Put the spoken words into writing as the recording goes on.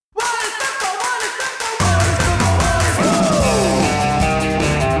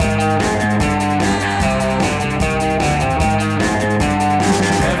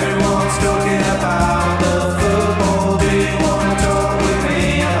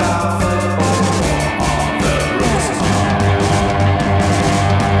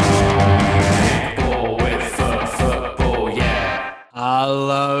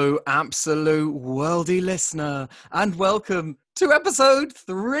absolute worldy listener, and welcome to episode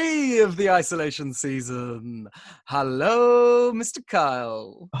 3 of the isolation season. Hello, Mr.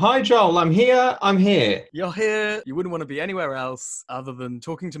 Kyle. Hi, Joel. I'm here. You're here. You wouldn't want to be anywhere else other than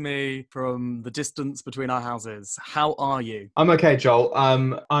talking to me from the distance between our houses. How are you? I'm okay, Joel.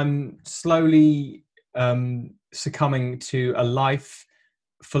 I'm slowly succumbing to a life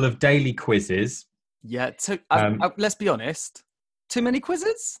full of daily quizzes. Yeah, let's be honest. Too many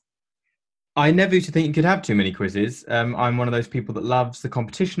quizzes? I never used to think you could have too many quizzes. I'm one of those people that loves the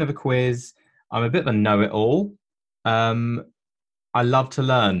competition of a quiz. I'm a bit of a know-it-all. I love to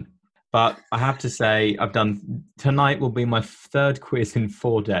learn, but I have to say tonight will be my third quiz in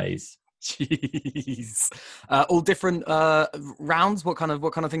 4 days. Jeez. All different rounds? What kind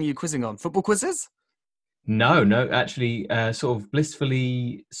of thing are you quizzing on? Football quizzes? No, actually, sort of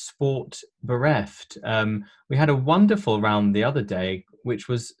blissfully sport bereft. We had a wonderful round the other day, which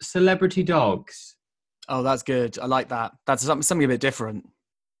was celebrity dogs. Oh, that's good. I like that. That's something a bit different.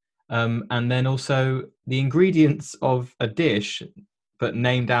 And then also the ingredients of a dish, but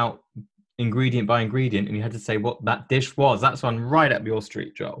named out ingredient by ingredient, and you had to say what that dish was. That's one right up your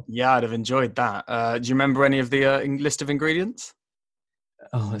street, Joel. Yeah, I'd have enjoyed that. Do you remember any of the list of ingredients?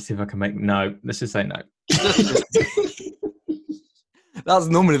 Oh, let's see if I can no. Let's just say no. That's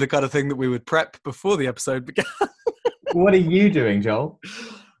normally the kind of thing that we would prep before the episode began. What are you doing, Joel?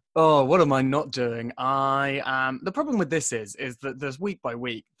 Oh, what am I not doing? The problem with this is that there's week by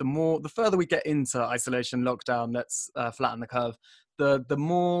week. The further we get into isolation, lockdown, let's flatten the curve. The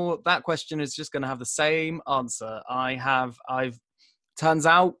more that question is just going to have the same answer. Turns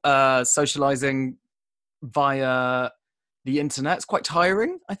out socializing via the internet is quite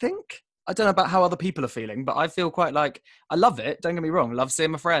tiring, I think. I don't know about how other people are feeling, but I feel quite like I love it. Don't get me wrong. Love seeing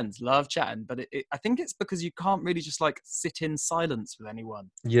my friends, love chatting. But I think it's because you can't really just like sit in silence with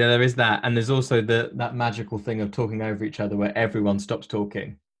anyone. Yeah, there is that. And there's also that magical thing of talking over each other where everyone stops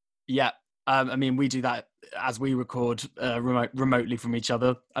talking. Yeah. I mean, we do that as we record remotely from each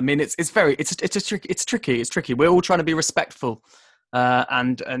other. I mean, it's tricky. We're all trying to be respectful.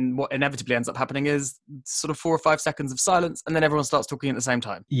 And what inevitably ends up happening is sort of 4 or 5 seconds of silence, and then everyone starts talking at the same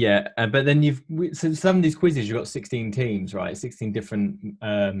time. Yeah, but then so some of these quizzes you've got 16 teams, right? 16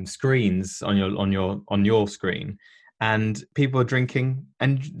 different screens on your screen, and people are drinking,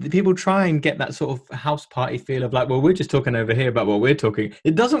 and people try and get that sort of house party feel of like, well, we're just talking over here about what we're talking.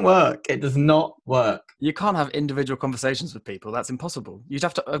 It doesn't work. It does not work. You can't have individual conversations with people. That's impossible. You'd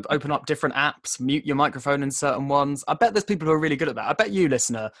have to open up different apps, mute your microphone in certain ones. I bet there's people who are really good at that. I bet you,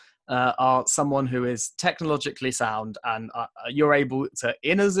 listener, are someone who is technologically sound, and you're able to,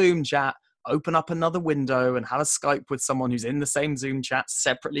 in a Zoom chat, open up another window and have a Skype with someone who's in the same Zoom chat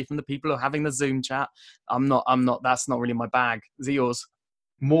separately from the people who are having the Zoom chat. I'm not, that's not really my bag. Is it yours?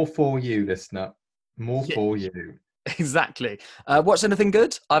 More for you, listener. More for you. Exactly. Watched anything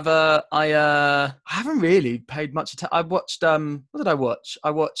good? I haven't really paid much attention. I watched, what did I watch? I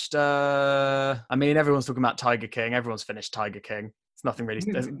watched, I mean, everyone's talking about Tiger King. Everyone's finished Tiger King. It's nothing really.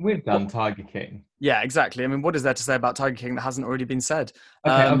 We've done Tiger King. Yeah, exactly. I mean, what is there to say about Tiger King that hasn't already been said?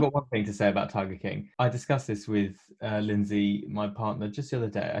 Okay, I've got one thing to say about Tiger King. I discussed this with Lindsay, my partner, just the other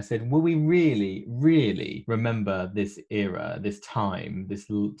day. I said, will we really, really remember this era, this time, this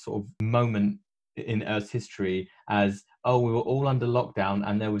sort of moment in Earth's history as, oh, we were all under lockdown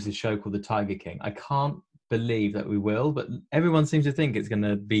and there was a show called The Tiger King? I can't believe that we will, but everyone seems to think it's going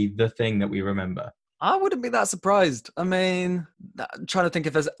to be the thing that we remember. I wouldn't be that surprised. I mean, I'm trying to think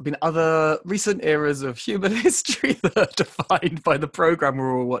if there's been other recent eras of human history that are defined by the program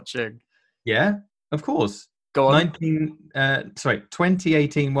we're all watching. Yeah, of course. Go on.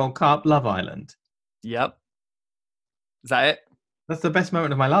 2018 World Cup, Love Island. Yep. Is that it? That's the best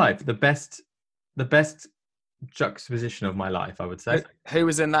moment of my life. The best juxtaposition of my life, I would say. Who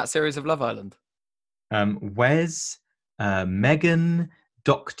was in that series of Love Island? Wes, Megan,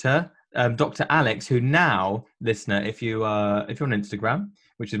 Dr. Alex, who now, listener, if you're on Instagram,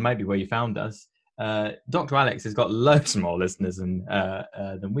 which is maybe where you found us, Dr. Alex has got loads more listeners than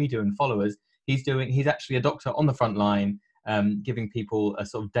we do and followers. He's actually a doctor on the front line, giving people a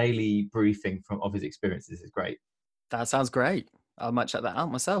sort of daily briefing of his experiences. It's great. That sounds great. I might check that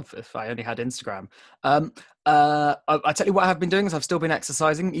out myself if I only had Instagram. I tell you what I've been doing is I've still been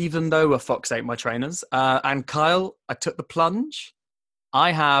exercising, even though a fox ate my trainers. And Kyle, I took the plunge.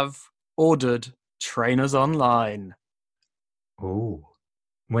 I have ordered trainers online. Oh,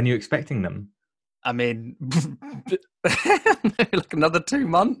 when are you expecting them? I mean, like another 2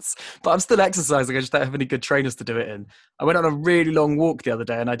 months, but I'm still exercising. I just don't have any good trainers to do it in. I went on a really long walk the other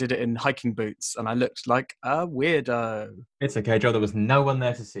day and I did it in hiking boots and I looked like a weirdo. It's okay, Joe. There was no one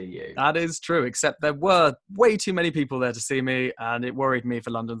there to see you. That is true, except there were way too many people there to see me and it worried me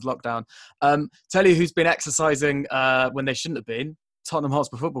for London's lockdown. Tell you who's been exercising when they shouldn't have been. Tottenham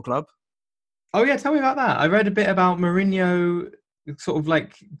Hotspur Football Club. Oh yeah, tell me about that. I read a bit about Mourinho sort of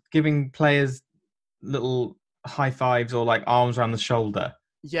like giving players little high fives or like arms around the shoulder.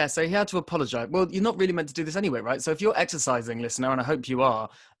 Yeah, so he had to apologise. Well, you're not really meant to do this anyway, right? So if you're exercising, listener, and I hope you are,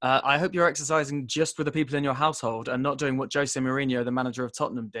 I hope you're exercising just with the people in your household and not doing what Jose Mourinho, the manager of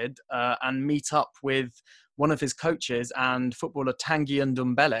Tottenham, did, and meet up with one of his coaches and footballer Tanguy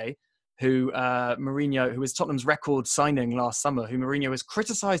Ndombele, who Mourinho, who was Tottenham's record signing last summer, who Mourinho has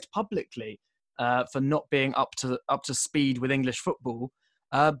criticised publicly for not being up to speed with English football.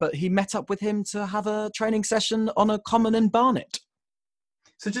 But he met up with him to have a training session on a common in Barnet.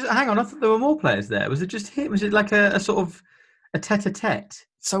 So just hang on, I thought there were more players there. Was it just him? Was it like a sort of a tete-a-tete?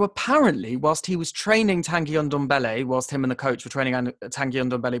 So apparently, whilst he was training Tanguy Ndombele, whilst him and the coach were training Tanguy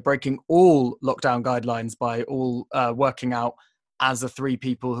Ndombele, breaking all lockdown guidelines by all working out as the three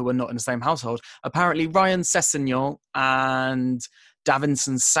people who were not in the same household, apparently Ryan Sessegnon and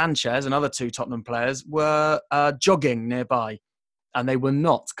Davinson Sanchez, another two Tottenham players, were jogging nearby. And they were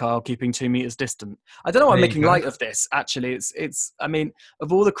not, Kyle, keeping 2 meters distant. I don't know why I'm making light of this, actually. It's. I mean,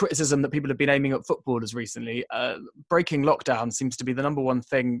 of all the criticism that people have been aiming at footballers recently, breaking lockdown seems to be the number one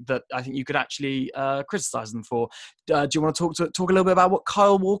thing that I think you could actually criticise them for. Do you want to talk a little bit about what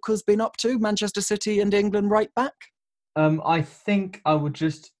Kyle Walker's been up to, Manchester City and England right back? I think I would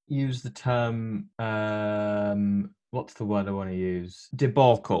just use the term, what's the word I want to use?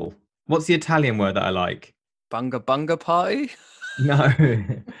 Debacle. What's the Italian word that I like? Bunga party? No,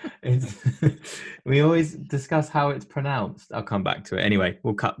 we always discuss how it's pronounced. I'll come back to it. Anyway,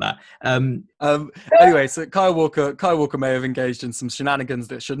 we'll cut that. Anyway, so Kyle Walker may have engaged in some shenanigans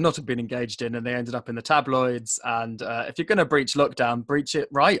that should not have been engaged in, and they ended up in the tabloids. And if you're going to breach lockdown, breach it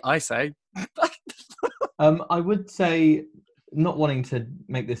right, I say. I would say, not wanting to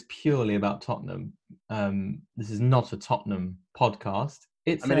make this purely about Tottenham, this is not a Tottenham podcast.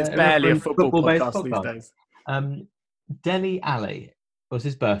 It's barely a football podcast these days. Dele Alli was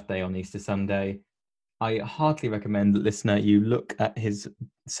his birthday on Easter Sunday. I heartily recommend, listener, you look at his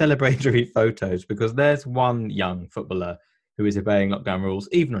celebratory photos because there's one young footballer who is obeying lockdown rules,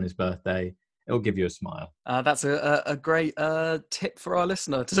 even on his birthday. It'll give you a smile. That's a great tip for our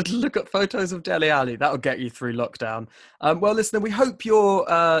listener to look at photos of Dele Alli. That'll get you through lockdown. Well, listener, we hope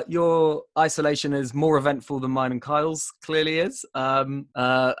your isolation is more eventful than mine and Kyle's clearly is,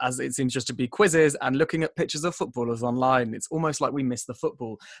 as it seems just to be quizzes and looking at pictures of footballers online. It's almost like we miss the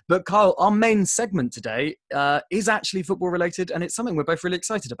football. But Kyle, our main segment today is actually football related, and it's something we're both really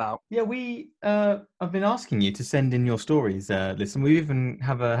excited about. Yeah, I've been asking you to send in your stories. Listen, we even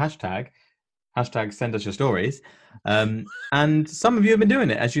have a hashtag send us your stories. And some of you have been doing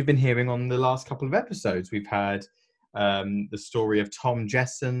it, as you've been hearing on the last couple of episodes. We've had the story of Tom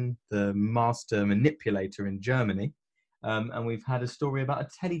Jessen, the master manipulator in Germany. And we've had a story about a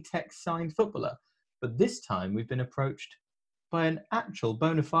Teletext signed footballer. But this time we've been approached by an actual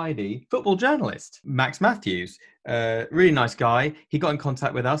bona fide football journalist, Max Matthews. Really nice guy. He got in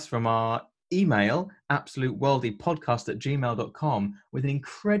contact with us from our email, absoluteworldypodcast@gmail.com, with an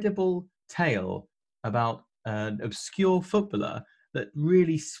incredible tale about an obscure footballer that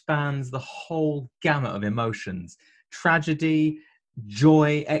really spans the whole gamut of emotions: tragedy,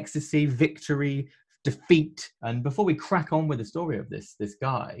 joy, ecstasy, victory, defeat. And before we crack on with the story of this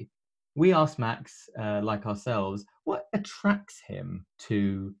guy, we asked Max, like ourselves, what attracts him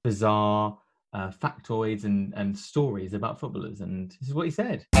to bizarre factoids and stories about footballers. And this is what he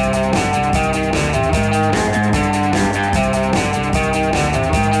said.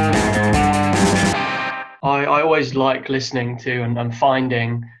 I always like listening to and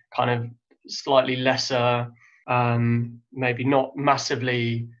finding kind of slightly lesser, maybe not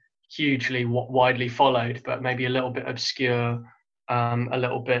massively, hugely widely followed, but maybe a little bit obscure, a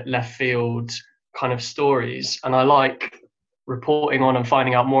little bit left field kind of stories. And I like reporting on and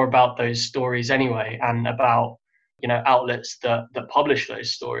finding out more about those stories anyway, and about, outlets that publish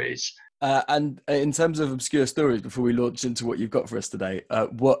those stories. And in terms of obscure stories, before we launch into what you've got for us today,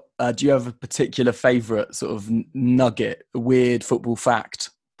 what do you have a particular favourite sort of nugget, weird football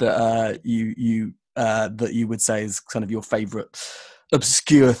fact that you would say is kind of your favourite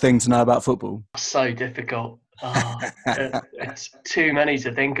obscure thing to know about football? So difficult. It's too many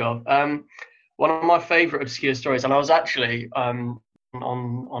to think of. One of my favourite obscure stories, and I was actually on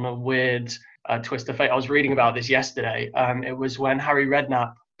a weird twist of fate. I was reading about this yesterday. It was when Harry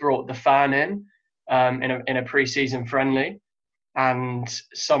Redknapp brought the fan in a pre-season friendly, and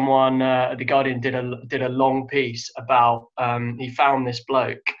someone, the Guardian, did a long piece about he found this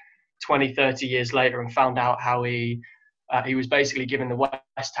bloke 20, 30 years later and found out how he was basically giving the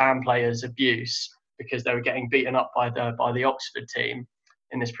West Ham players abuse because they were getting beaten up by the Oxford team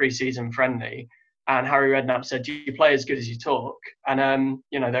in this pre-season friendly. And Harry Redknapp said, "Do you play as good as you talk?" And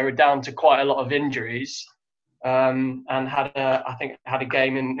they were down to quite a lot of injuries, and had a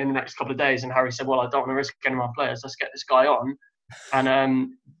game in the next couple of days. And Harry said, "Well, I don't want to risk any of my players. Let's get this guy on."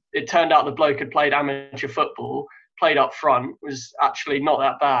 And it turned out the bloke had played amateur football, played up front, was actually not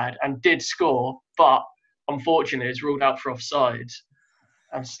that bad, and did score, but unfortunately is ruled out for offside,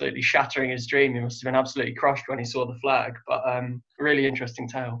 absolutely shattering his dream. He must have been absolutely crushed when he saw the flag. But really interesting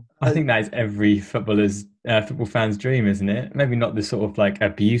tale. I think that is every football fan's dream, isn't it? Maybe not the sort of like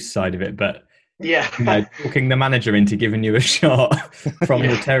abuse side of it, but yeah, talking the manager into giving you a shot from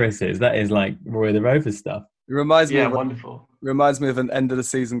the terraces. That is like Roy the Rover stuff. It reminds me wonderful. Reminds me of an end of the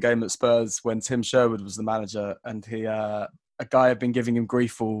season game at Spurs when Tim Sherwood was the manager, and a guy had been giving him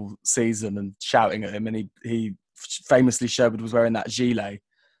grief all season and shouting at him, and he famously, Sherwood was wearing that gilet,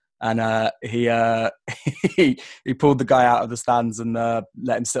 and he pulled the guy out of the stands and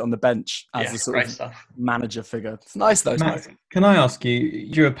let him sit on the bench as a sort of manager figure. It's nice though. Max, can I ask you?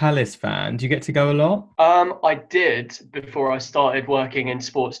 You're a Palace fan. Do you get to go a lot? I did before I started working in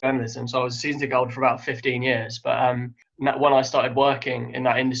sports journalism. So I was a season ticket holder for about 15 years. But when I started working in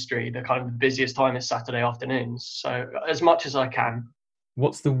that industry, the kind of the busiest time is Saturday afternoons. So as much as I can.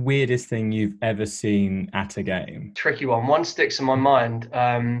 What's the weirdest thing you've ever seen at a game? Tricky one. One sticks in my mind.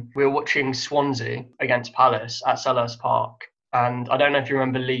 We were watching Swansea against Palace at Selhurst Park. And I don't know if you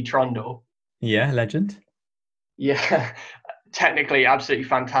remember Lee Trundle. Yeah, legend. Yeah, technically absolutely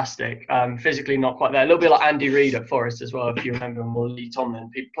fantastic. Physically not quite there. A little bit like Andy Reid at Forest as well, if you remember him, or Lee Tomlin,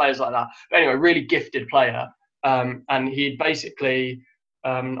 players like that. But anyway, really gifted player. And he'd basically...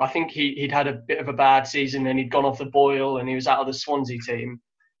 I think he'd had a bit of a bad season and he'd gone off the boil and he was out of the Swansea team.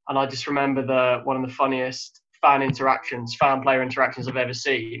 And I just remember one of the funniest fan player interactions I've ever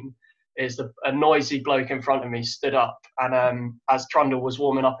seen is a noisy bloke in front of me stood up and as Trundle was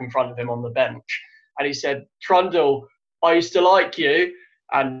warming up in front of him on the bench, and he said, "Trundle, I used to like you."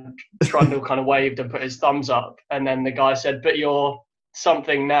 And Trundle kind of waved and put his thumbs up, and then the guy said, "But you're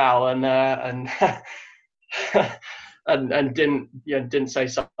something now," and didn't say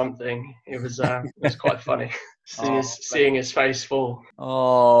something. It was quite funny seeing his face fall.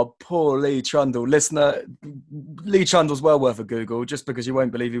 Oh, poor Lee Trundle. Listener, Lee Trundle's well worth a Google, just because you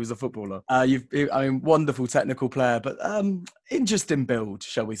won't believe he was a footballer. Wonderful technical player, but interesting build,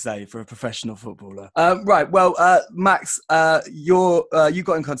 shall we say, for a professional footballer. Right. Well, Max, you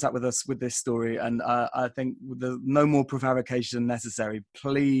got in contact with us with this story, and I think with no more prevarication necessary.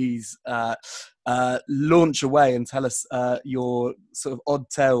 Please launch away and tell us your sort of odd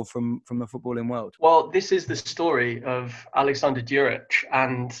tale from the footballing world. Well, this is the story of Alexander Duric,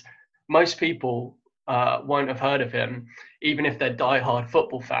 and most people won't have heard of him, even if they're diehard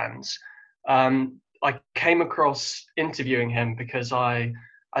football fans. I came across interviewing him because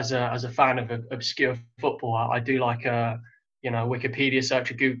as a fan of obscure football, I do like a Wikipedia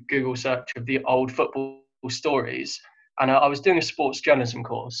search, a Google search of the old football stories. And I was doing a sports journalism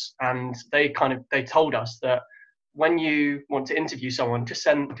course, and they told us that when you want to interview someone, just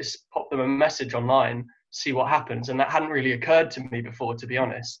pop them a message online, see what happens. And that hadn't really occurred to me before, to be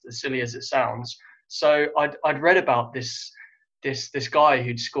honest, as silly as it sounds. So I'd read about this guy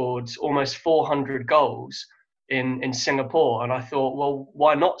who'd scored almost 400 goals in Singapore, and I thought, well,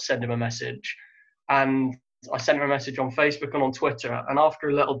 why not send him a message? And I sent him a message on Facebook and on Twitter, and after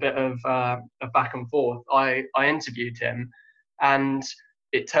a little bit of back and forth, I interviewed him, and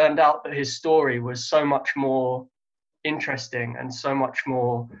it turned out that his story was so much more interesting and so much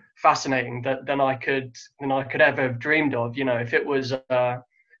more fascinating than I could ever have dreamed of. If it was a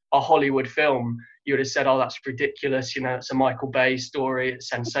Hollywood film, you would have said, "Oh, that's ridiculous. It's a Michael Bay story. It's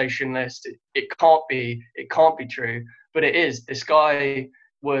sensationalist. It can't be true." But it is. This guy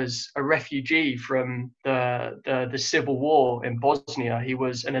was a refugee from the civil war in Bosnia. He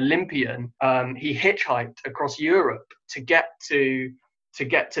was an Olympian. He hitchhiked across Europe to get to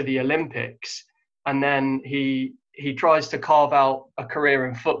the Olympics, and then he tries to carve out a career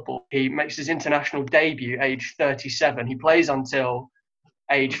in football. He makes his international debut age 37. He plays until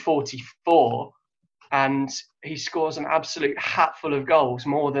age 44, and he scores an absolute hatful of goals,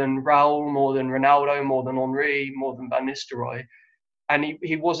 more than Raul, more than Ronaldo, more than Henry, more than Van Nistelrooy. And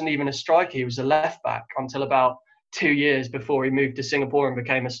he wasn't even a striker. He was a left back until about 2 years before he moved to Singapore and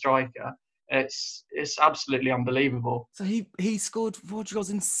became a striker. It's absolutely unbelievable. So he scored 40 goals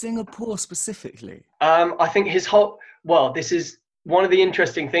in Singapore specifically. I think this is one of the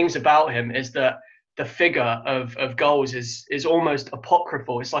interesting things about him, is that the figure of goals is almost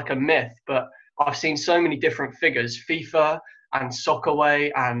apocryphal. It's like a myth, but I've seen so many different figures, FIFA and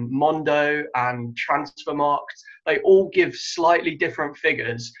Soccerway and Mondo and Transfermarkt. They all give slightly different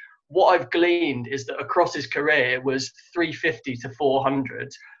figures. What I've gleaned is that across his career it was 350 to 400,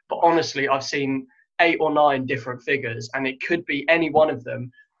 but honestly I've seen 8 or 9 different figures, and it could be any one of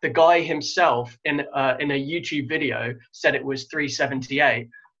them. The guy himself in a YouTube video said it was 378,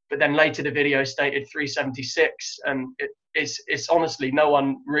 but then later the video stated 376, and it's honestly, no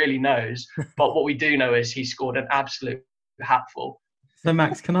one really knows. But what we do know is he scored an absolute hatful. So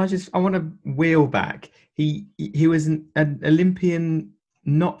Max, I want to wheel back. He was an Olympian,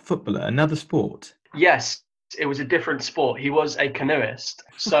 not footballer, another sport. Yes, it was a different sport. He was a canoeist.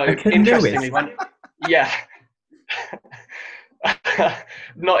 So A canoeist? Interestingly, yeah.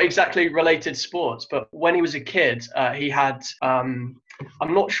 Not exactly related sports, but when he was a kid, he had, I'm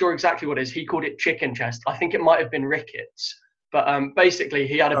not sure exactly what it is. He called it chicken chest. I think it might have been rickets. But basically,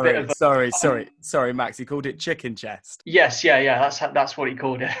 he had a bit of a... Sorry, Max. He called it chicken chest. Yes, yeah. That's what he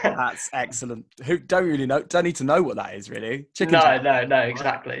called it. That's excellent. Who don't need to know what that is, really. Chicken No, chest. no,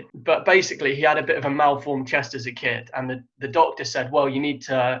 exactly. But basically, he had a bit of a malformed chest as a kid, and the doctor said, well, you need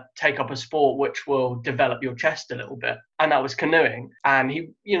to take up a sport which will develop your chest a little bit. And that was canoeing. And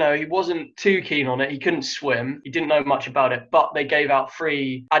he wasn't too keen on it. He couldn't swim. He didn't know much about it, but they gave out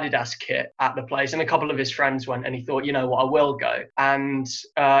free Adidas kit at the place. And a couple of his friends went, and he thought, you know what, I will go. And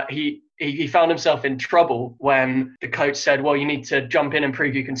he found himself in trouble when the coach said, well, you need to jump in and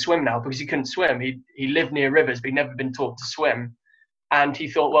prove you can swim now, because he couldn't swim. He lived near rivers, but he'd never been taught to swim. And he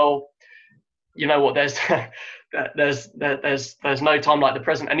thought, well, you know what, there's no time like the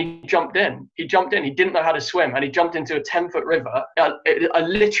present. And he jumped in. He didn't know how to swim, and he jumped into a 10-foot river, a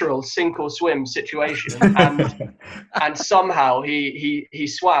literal sink or swim situation. And somehow he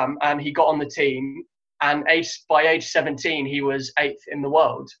swam, and he got on the team. And by age 17, he was 8th in the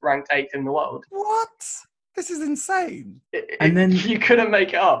world, ranked 8th in the world. What? This is insane. And then you couldn't make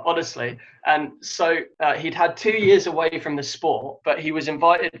it up, honestly. And so he'd had 2 years away from the sport, but he was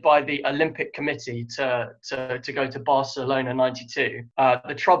invited by the Olympic Committee to go to Barcelona '92.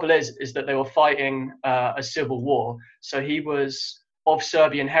 The trouble is that they were fighting a civil war. So he was of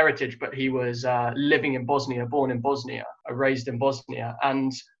Serbian heritage, but he was living in Bosnia, born in Bosnia, raised in Bosnia.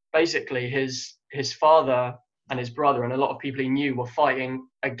 And basically his father and his brother and a lot of people he knew were fighting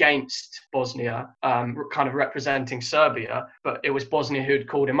against Bosnia, kind of representing Serbia, but it was Bosnia who had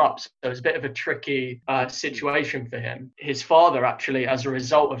called him up. So it was a bit of a tricky situation for him. His father, actually, as a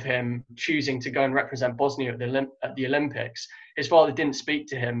result of him choosing to go and represent Bosnia at the Olympics, his father didn't speak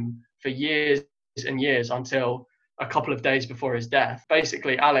to him for years and years until a couple of days before his death.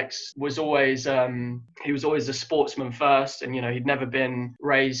 Basically, Alex was always a sportsman first, and he'd never been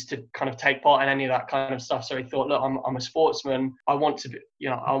raised to kind of take part in any of that kind of stuff. So he thought, look, I'm a sportsman. I want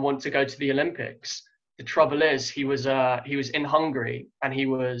to go to the Olympics. The trouble is, he was in Hungary, and he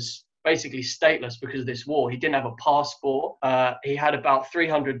was basically stateless because of this war. He didn't have a passport. He had about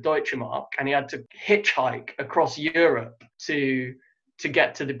 300 Deutsche Mark, and he had to hitchhike across Europe to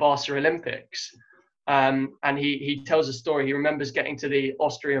get to the Barca Olympics. And he tells a story. He remembers getting to the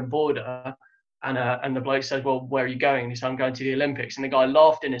Austrian border, and the bloke said, well, where are you going? And he said, I'm going to the Olympics. And the guy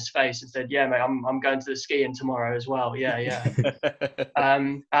laughed in his face and said, yeah, mate, I'm going to the skiing tomorrow as well. Yeah.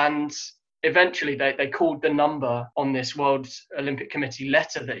 And eventually they called the number on this World Olympic Committee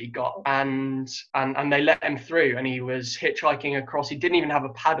letter that he got, and they let him through, and he was hitchhiking across. He didn't even have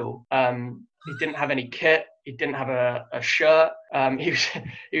a paddle. He didn't have any kit. He didn't have a shirt. He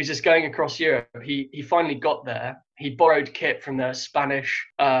was just going across Europe. He finally got there. He borrowed kit from the Spanish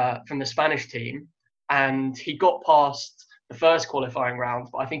team, and he got past the first qualifying round.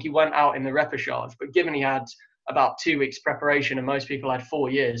 But I think he went out in the repechage. But given he had about 2 weeks preparation and most people had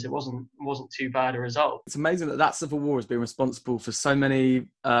 4 years, it wasn't too bad a result. It's amazing that Civil War has been responsible for so many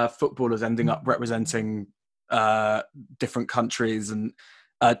footballers ending up representing different countries, and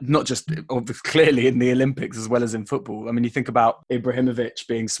not just clearly in the Olympics as well as in football. I mean, you think about Ibrahimovic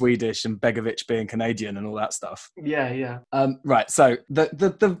being Swedish and Begovic being Canadian and all that stuff. Yeah. Right. So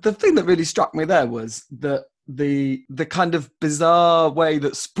the thing that really struck me there was that the kind of bizarre way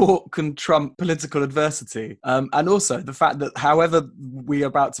that sport can trump political adversity, and also the fact that however we are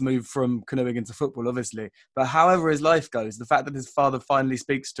about to move from canoeing into football, obviously, but however his life goes, the fact that his father finally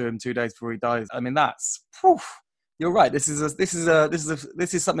speaks to him 2 days before he dies. I mean, that's. Whew. You're right. This is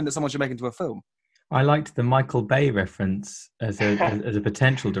something that someone should make into a film. I liked the Michael Bay reference as as a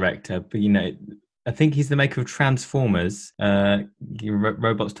potential director, but I think he's the maker of Transformers,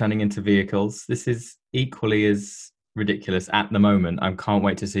 robots turning into vehicles. This is equally as ridiculous at the moment. I can't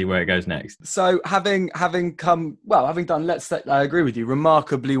wait to see where it goes next. So having done, let's say, I agree with you,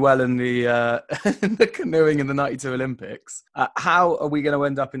 remarkably well in the in the canoeing in the '92 Olympics. How are we going to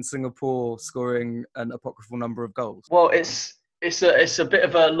end up in Singapore scoring an apocryphal number of goals? Well, it's a bit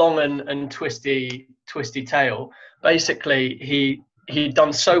of a long and twisty tale. Basically, he'd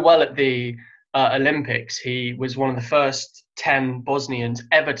done so well at the Olympics. He was one of the first 10 Bosnians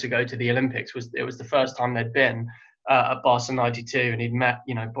ever to go to the Olympics. It was the first time they'd been at Barcelona '92, and he'd met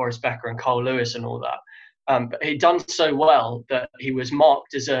Boris Becker and Carl Lewis and all that. But he'd done so well that he was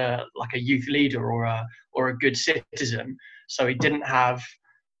marked as a youth leader or a good citizen. So he didn't have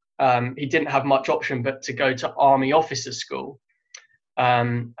much option but to go to Army Officer School.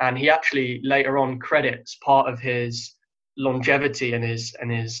 And he actually later on credits part of his longevity and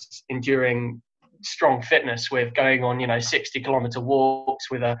his enduring strong fitness with going on 60-kilometer walks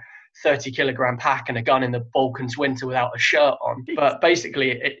with a 30-kilogram pack and a gun in the Balkans winter without a shirt on. But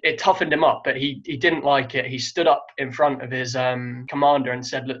basically it toughened him up, but he didn't like it. He stood up in front of his commander and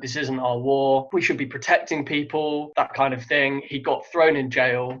said, look, this isn't our war, we should be protecting people, that kind of thing. He got thrown in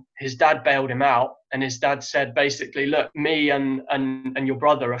jail. His dad bailed him out, and his dad said basically, look, me and your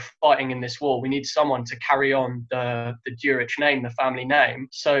brother are fighting in this war. We need someone to carry on the Duric name, the family name.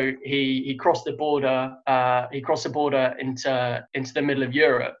 So he crossed the border. He crossed the border into the middle of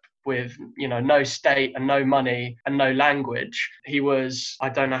Europe with no state and no money and no language. He was, I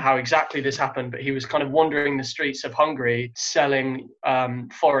don't know how exactly this happened, but he was kind of wandering the streets of Hungary selling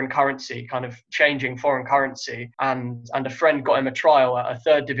foreign currency, kind of changing foreign currency, and a friend got him a trial at a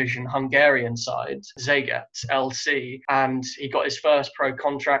third division Hungarian side, Szeged LC, and he got his first pro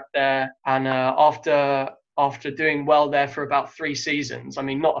contract there. And after doing well there for about 3 seasons, I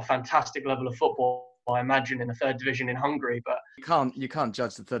mean, not a fantastic level of football, I imagine, in the third division in Hungary, but you can't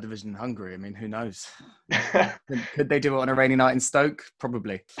judge the third division in Hungary. I mean, who knows? Could they do it on a rainy night in Stoke?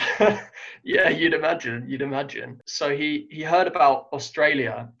 Probably. Yeah, you'd imagine. So he heard about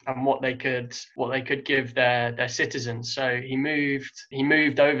Australia and what they could give their citizens. So he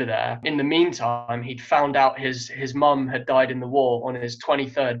moved over there. In the meantime, he'd found out his mum had died in the war on his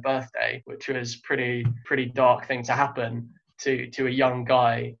 23rd birthday, which was pretty dark thing to happen to a young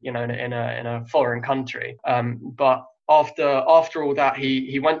guy, in a foreign country. But after all that,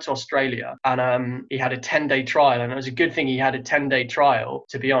 he went to Australia, and he had a 10-day trial, and it was a good thing he had a 10-day trial,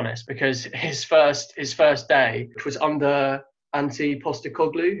 to be honest, because his first day, which was under Antti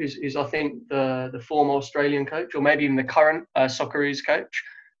Postecoglou, who's I think the former Australian coach, or maybe even the current Socceroos coach,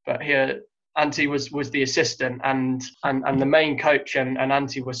 but here Antti was the assistant and the main coach, and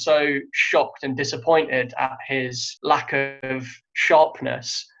Antti was so shocked and disappointed at his lack of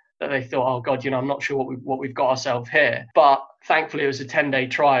sharpness that they thought, oh God, I'm not sure what we've got ourselves here. But thankfully it was a 10-day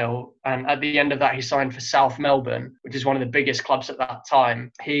trial, and at the end of that he signed for South Melbourne, which is one of the biggest clubs at that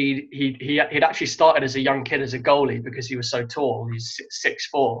time. He'd actually started as a young kid as a goalie because he was so tall. He's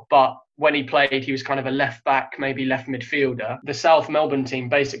 6'4", but when he played, he was kind of a left back, maybe left midfielder. The South Melbourne team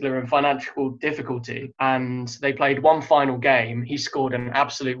basically were in financial difficulty, and they played one final game. He scored an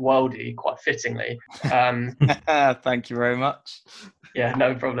absolute worldie, quite fittingly. Thank you very much. Yeah,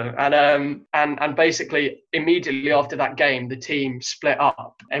 no problem. And basically immediately after that game, the team split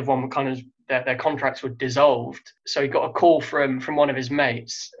up. Everyone kind of their contracts were dissolved. So he got a call from one of his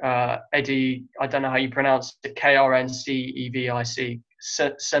mates, Eddie. I don't know how you pronounce it. Krncevic,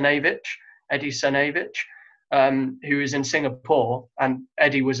 Crncevic, Eddie Crncevic, who was in Singapore, and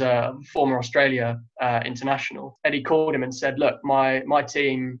Eddie was a former Australia international. Eddie called him and said, "Look, my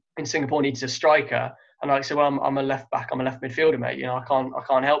team in Singapore needs a striker." And I said, "Well, I'm a left back. I'm a left midfielder, mate. I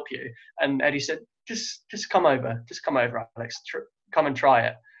can't help you." And Eddie said, "Just come over, Alex. Come and try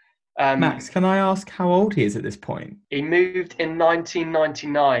it." Max, can I ask how old he is at this point? He moved in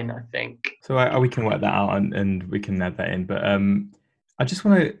 1999, I think. So we can work that out and we can add that in. But I just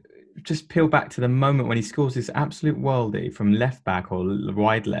want to peel back to the moment when he scores this absolute worldie from left back or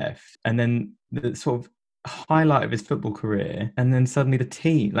wide left, and then the sort of highlight of his football career, and then suddenly the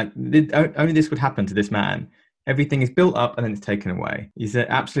team, only this would happen to this man. Everything is built up and then it's taken away. He's an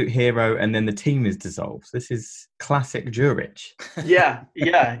absolute hero, and then the team is dissolved. This is classic Duric. Yeah.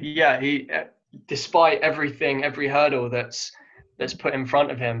 He, despite everything, every hurdle that's put in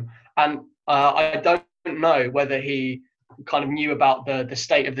front of him, and I don't know whether he kind of knew about the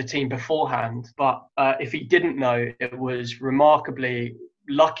state of the team beforehand, but if he didn't know, it was remarkably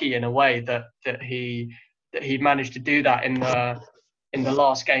lucky in a way that he managed to do that in in the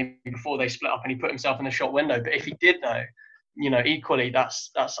last game before they split up, and he put himself in the shop window. But if he did know, equally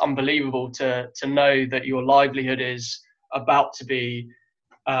that's unbelievable to know that your livelihood is about to be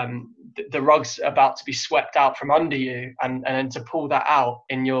the rug's about to be swept out from under you, and then to pull that out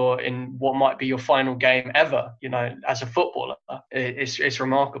in what might be your final game ever, as a footballer, it's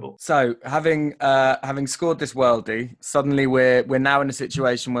remarkable. So having scored this worldie, suddenly we're now in a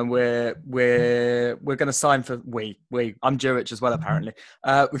situation when we're going to sign for I'm Jurich as well apparently.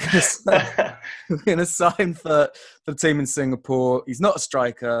 We're going to sign for the team in Singapore. He's not a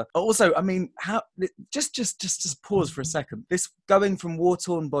striker. Also, I mean, how just pause for a second. This going from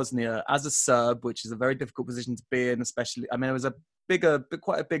war-torn Bosnia as a Serb, which is a very difficult position to be in, especially, I mean, there was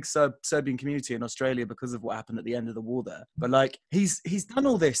quite a big Serbian community in Australia because of what happened at the end of the war there. But like, he's done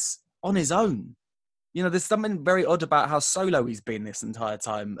all this on his own. There's something very odd about how solo he's been this entire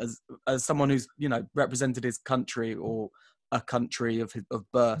time as someone who's, represented his country or a country of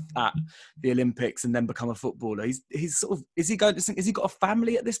birth at the Olympics and then become a footballer. He's sort of, has he got a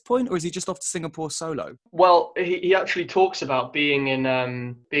family at this point, or is he just off to Singapore solo? Well, he actually talks about being in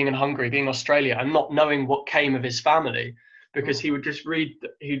Hungary, being in Australia, and not knowing what came of his family, because he would just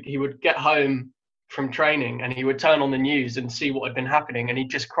he would get home from training and he would turn on the news and see what had been happening, and he'd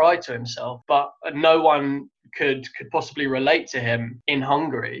just cry to himself. But no one could possibly relate to him in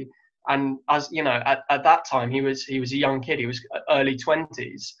Hungary. And as you know, at that time, he was a young kid. He was early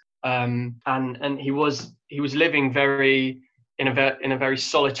 20s, and he was living in a very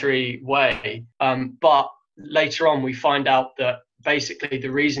solitary way. But later on, we find out that basically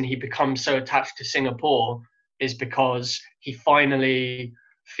the reason he becomes so attached to Singapore is because he finally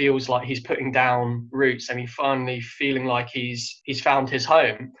feels like he's putting down roots, and he's finally feeling like he's found his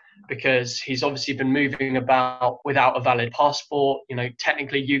home. Because he's obviously been moving about without a valid passport.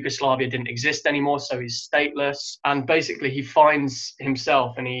 Technically Yugoslavia didn't exist anymore, so he's stateless. And basically he finds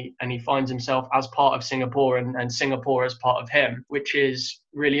himself and he finds himself as part of Singapore and Singapore as part of him, which is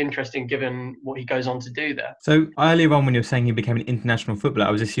really interesting given what he goes on to do there. So earlier on when you were saying he became an international footballer,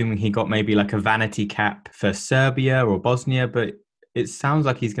 I was assuming he got maybe like a vanity cap for Serbia or Bosnia, but it sounds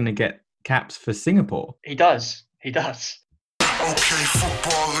like he's going to get caps for Singapore. He does. Okay,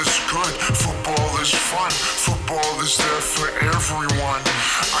 football is good, football is fun, football is there for everyone.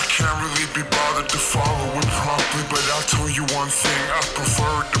 I can't really be bothered to follow it properly, but I'll tell you one thing, I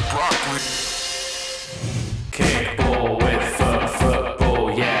prefer it to broccoli. Kickball with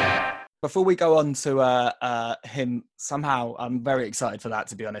football, yeah. Before we go on to him, somehow, I'm very excited for that,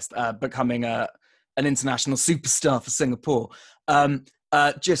 to be honest, becoming an international superstar for Singapore.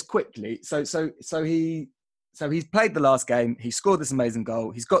 Just quickly, so he's played the last game. He scored this amazing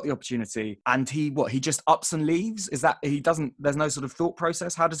goal. He's got the opportunity, and he just ups and leaves. Is that he doesn't? There's no sort of thought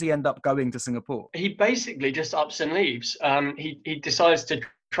process. How does he end up going to Singapore? He basically just ups and leaves. He decides to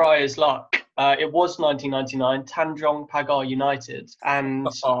try his luck. It was 1999, Tanjong Pagar United, and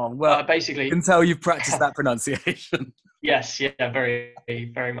basically, I can tell you've practiced that pronunciation. Yes, yeah, very,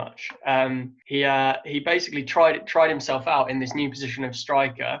 very much. He basically tried himself out in this new position of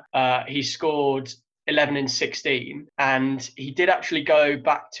striker. He scored 11 in 16, and he did actually go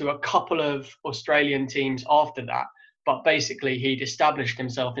back to a couple of Australian teams after that, but basically he'd established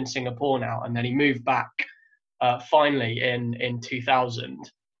himself in Singapore now, and then he moved back finally in 2000,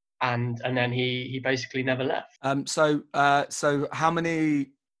 and then he basically never left. So how many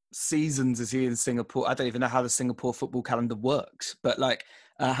seasons is he in Singapore? I don't even know how the Singapore football calendar works, but like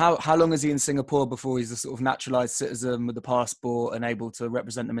how long is he in Singapore before he's a sort of naturalized citizen with a passport and able to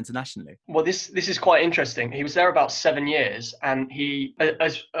represent them internationally? Well, this is quite interesting. He was there about 7 years, and he,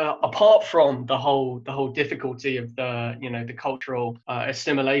 apart from the whole difficulty of the cultural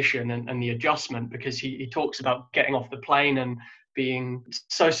assimilation and the adjustment, because he talks about getting off the plane and being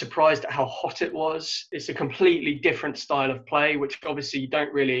so surprised at how hot it was. It's a completely different style of play, which obviously you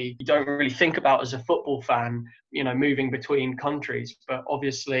don't really think about as a football fan, moving between countries. But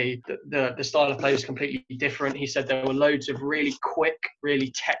obviously the style of play was completely different. He said there were loads of really quick,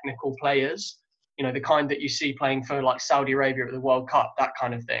 really technical players, the kind that you see playing for like Saudi Arabia at the World Cup, that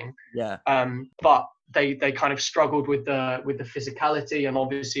kind of thing. Yeah. But they kind of struggled with the physicality, and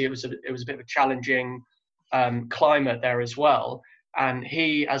obviously it was a bit of a challenging climate there as well. And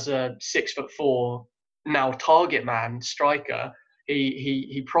he, as a 6'4" now target man striker,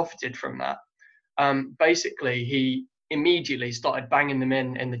 he profited from that. Basically, he immediately started banging them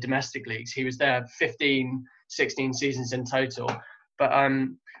in the domestic leagues. He was there 15, 16 seasons in total. But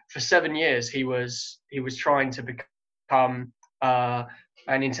for 7 years, he was trying to become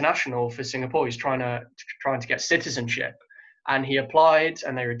an international for Singapore. He's trying to get citizenship. And he applied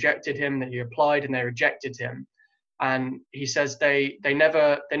and they rejected him. Then he applied and they rejected him. And he says they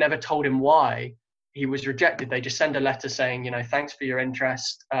never told him why he was rejected. They just send a letter saying, thanks for your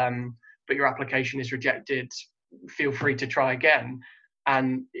interest, but your application is rejected. Feel free to try again.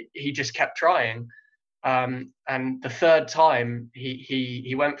 And he just kept trying. And the third time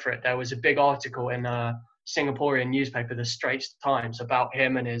he went for it, there was a big article in a Singaporean newspaper, the Straits Times, about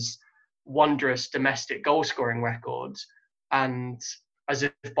him and his wondrous domestic goal scoring records. And as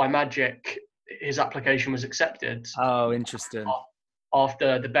if by magic, his application was accepted. Oh, interesting.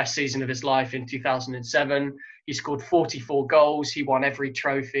 After the best season of his life in 2007, he scored 44 goals. He won every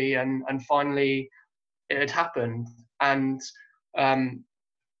trophy, and finally it had happened. And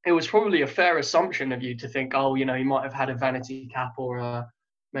it was probably a fair assumption of you to think, he might have had a vanity cap or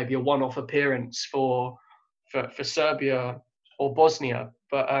maybe a one-off appearance for Serbia or Bosnia.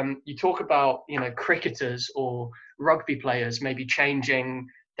 But you talk about, cricketers or rugby players maybe changing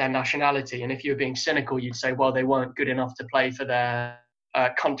their nationality. And if you were being cynical, you'd say, well, they weren't good enough to play for their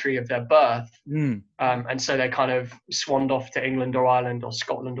country of their birth. And so they kind of swanned off to England or Ireland or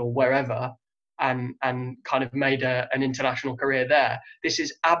Scotland or wherever and kind of made an international career there. This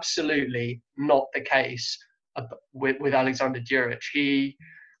is absolutely not the case with Alexander Djuric.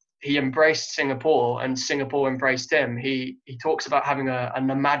 He embraced Singapore and Singapore embraced him. He talks about having a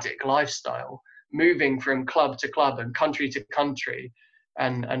nomadic lifestyle, moving from club to club and country to country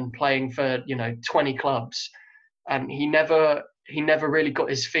and playing for 20 clubs. And he never really got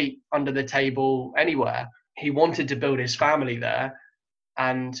his feet under the table anywhere. He wanted to build his family there,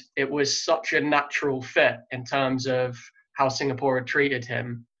 and it was such a natural fit in terms of how Singapore had treated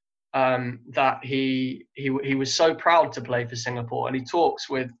him, that he was so proud to play for Singapore. And he talks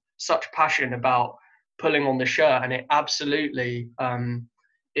with such passion about pulling on the shirt, and it absolutely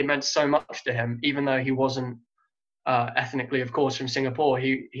it meant so much to him, even though he wasn't ethnically, of course, from Singapore.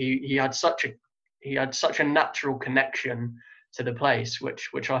 He had such a natural connection to the place,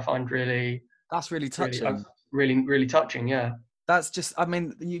 which I find that's really touching. Really touching. Yeah. That's just,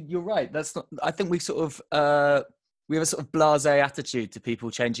 you're right. That's not, I think we have a sort of blasé attitude to people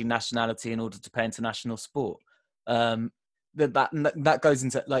changing nationality in order to play international sport. That goes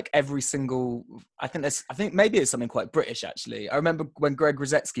into like every single, I think maybe it's something quite British actually. I remember when Greg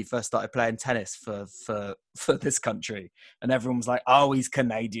Rosetsky first started playing tennis for this country, and everyone was like, oh, he's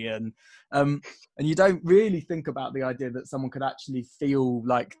Canadian. And you don't really think about the idea that someone could actually feel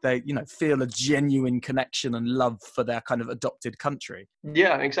like they, feel a genuine connection and love for their kind of adopted country.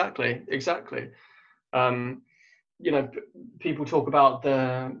 Yeah, exactly. People talk about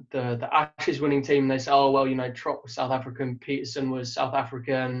the Ashes winning team. They say, oh, well, Trott was South African, Peterson was South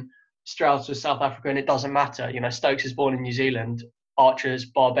African, Strauss was South African. It doesn't matter. Stokes is born in New Zealand, Archer's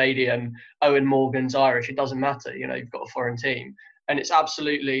Barbadian, Owen Morgan's Irish. It doesn't matter. You've got a foreign team. And it's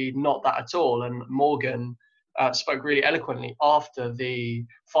absolutely not that at all. And Morgan spoke really eloquently after the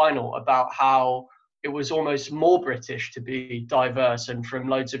final about how it was almost more British to be diverse and from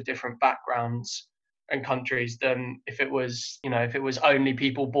loads of different backgrounds and countries than if it was only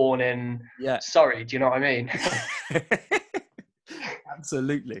people born in Surrey. Do you know what I mean?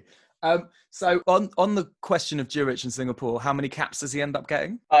 Absolutely. So on the question of Djuric in Singapore, how many caps does he end up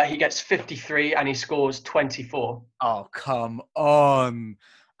getting? He gets 53 and he scores 24. Oh, come on.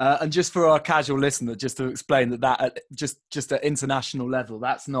 And just for our casual listener, just to explain that just at international level,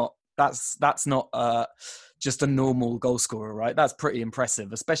 that's not just a normal goal scorer, right? That's pretty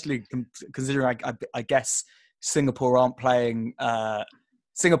impressive, especially considering I guess Singapore are playing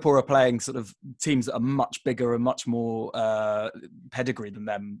sort of teams that are much bigger and much more pedigree than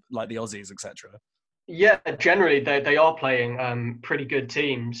them, like the Aussies, etc. Yeah, generally they are playing pretty good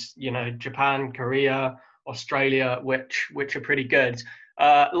teams. Japan, Korea, Australia, which are pretty good.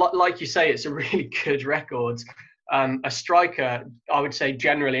 Like you say, it's a really good record. A striker, I would say,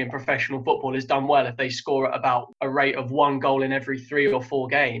 generally in professional football has done well if they score at about a rate of 1 goal in every 3 or 4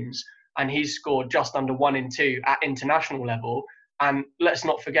 games. And he's scored just under 1 in 2 at international level. And let's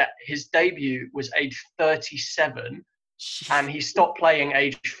not forget, his debut was age 37 and he stopped playing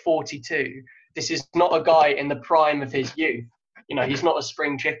age 42. This is not a guy in the prime of his youth. He's not a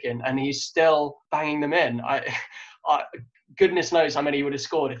spring chicken and he's still banging them in. Goodness knows how many he would have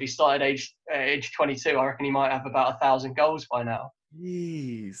scored if he started age 22. I reckon he might have about 1,000 goals by now.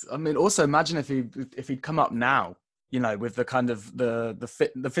 Jeez. Also imagine if he'd come up now, with the kind of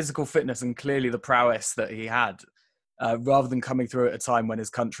the physical fitness and clearly the prowess that he had, rather than coming through at a time when his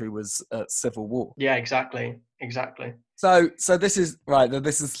country was at civil war. Yeah, exactly. So this is right.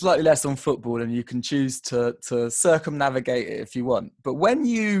 This is slightly less on football, and you can choose to circumnavigate it if you want. But when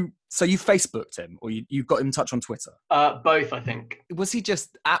you Facebooked him, or you got in touch on Twitter? Both, I think. Was he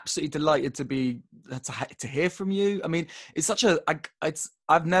just absolutely delighted to be to hear from you. I mean, it's such a.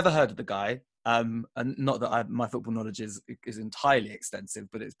 I've never heard of the guy. And not that my football knowledge is entirely extensive,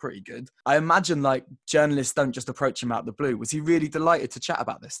 but it's pretty good. I imagine like journalists don't just approach him out of the blue. Was he really delighted to chat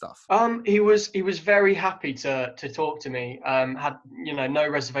about this stuff? He was very happy to talk to me. Had no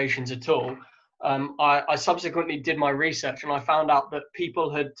reservations at all. I subsequently did my research and I found out that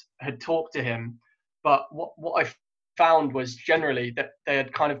people had talked to him, but what I found was generally that they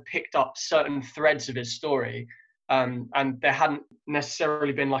had kind of picked up certain threads of his story. And there hadn't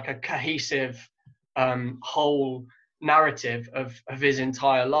necessarily been like a cohesive whole narrative of his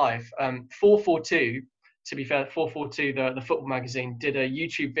entire life. 442, to be fair, 442, the football magazine, did a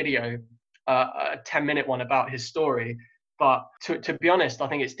YouTube video, a 10-minute one about his story. But to be honest, I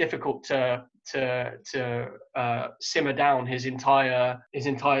think it's difficult to simmer down his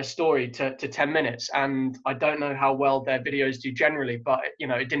entire story to 10 minutes. And I don't know how well their videos do generally, but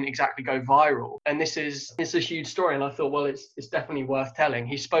it didn't exactly go viral. And this is a huge story. And I thought, well, it's definitely worth telling.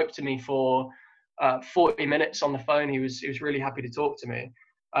 He spoke to me for 40 minutes on the phone. He was really happy to talk to me.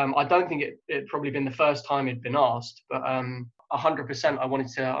 I don't think it probably been the first time he'd been asked, but 100% I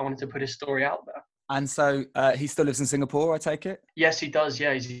wanted to put his story out there. And so he still lives in Singapore, I take it? Yes, he does.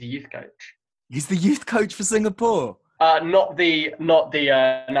 Yeah, he's a youth coach. He's the youth coach for Singapore? Not the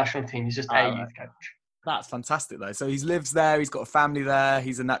national team. He's just a youth coach. That's fantastic, though. So he lives there. He's got a family there.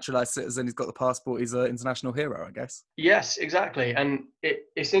 He's a naturalised citizen. He's got the passport. He's an international hero, I guess. Yes, exactly. And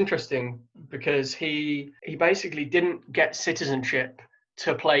it's interesting because he basically didn't get citizenship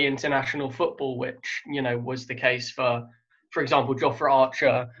to play international football, which was the case for example, Jofra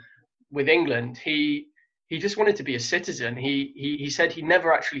Archer with England. He just wanted to be a citizen. He said he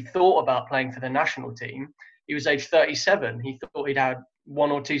never actually thought about playing for the national team. He was age 37. He thought he'd had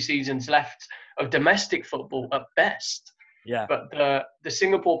 1 or 2 seasons left of domestic football at best. Yeah. But the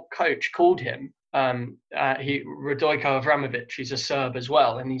Singapore coach called him. Radojko Avramovic, he's a Serb as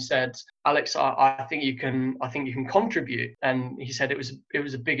well, and he said, "Alex, I think you can contribute." And he said it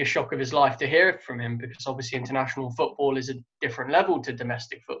was a bigger shock of his life to hear it from him, because obviously international football is a different level to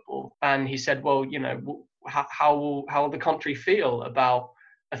domestic football. And he said, "Well, how will the country feel about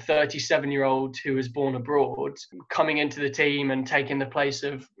a 37-year-old who was born abroad coming into the team and taking the place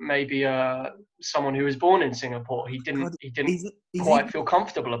of maybe someone who was born in Singapore?" He didn't quite feel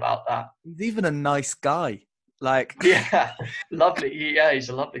comfortable about that. He's even a nice guy. Yeah, lovely. Yeah, he's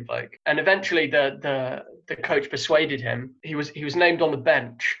a lovely bloke. And eventually the coach persuaded him. He was named on the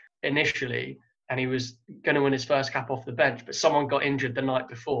bench initially, and he was going to win his first cap off the bench, but someone got injured the night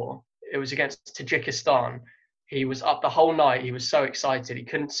before. It was against Tajikistan. He was up the whole night. He was so excited. He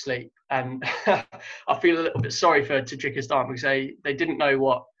couldn't sleep. And I feel a little bit sorry for Tajikistan, because they didn't know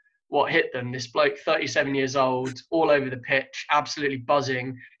what hit them. This bloke, 37 years old, all over the pitch, absolutely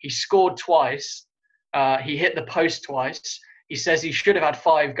buzzing. He scored twice. He hit the post twice. He says he should have had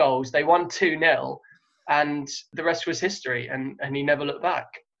 5 goals. They won 2-0, and the rest was history. And he never looked back.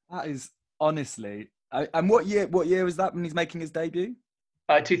 That is honestly. And what year was that when he's making his debut?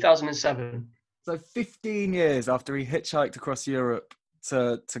 2007. So 15 years after he hitchhiked across Europe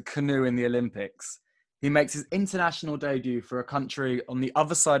to canoe in the Olympics, he makes his international debut for a country on the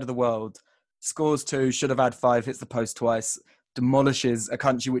other side of the world, scores 2, should have had 5, hits the post twice, demolishes a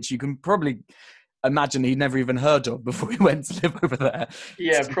country which you can probably imagine he'd never even heard of before he went to live over there.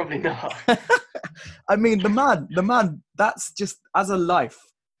 Yeah, probably not. I mean, the man, that's just, as a life,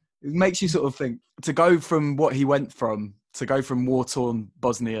 it makes you sort of think, to go from what he went from, to go from war-torn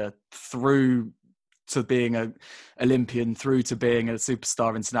Bosnia through to being an Olympian, through to being a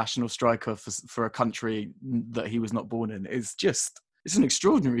superstar international striker for a country that he was not born in, it's an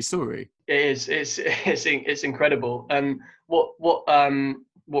extraordinary story. It is. It's incredible. And what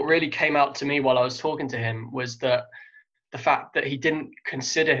really came out to me while I was talking to him was that the fact that he didn't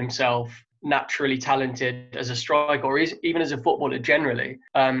consider himself naturally talented as a striker, or even as a footballer generally.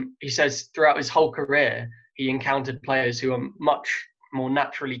 He says throughout his whole career, he encountered players who are much more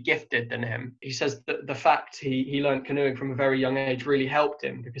naturally gifted than him. He says that the fact he learned canoeing from a very young age really helped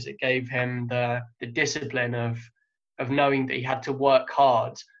him, because it gave him the discipline of knowing that he had to work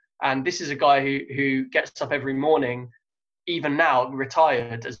hard. And this is a guy who gets up every morning, even now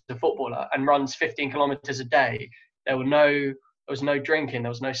retired as a footballer, and runs 15 kilometers a day. There was no drinking, there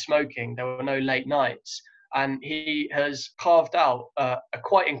was no smoking, there were no late nights. And he has carved out a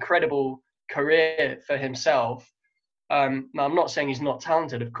quite incredible career for himself. Now, I'm not saying he's not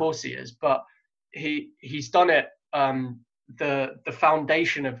talented, of course he is, but he's done it. The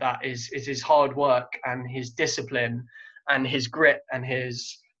foundation of that is his hard work and his discipline and his grit and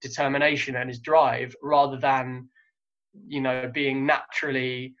his determination and his drive, rather than being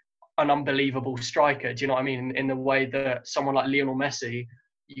naturally an unbelievable striker. Do you know what I mean? In the way that someone like Lionel Messi,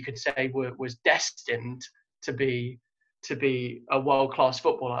 you could say, was destined to be a world-class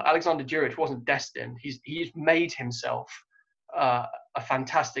footballer. Alexander Djuric wasn't destined. He's made himself a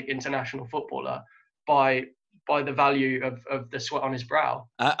fantastic international footballer by the value of the sweat on his brow.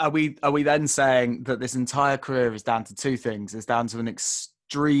 Are we then saying that this entire career is down to two things? It's down to an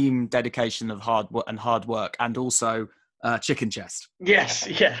extreme dedication of hard work, and also chicken chest. Yes,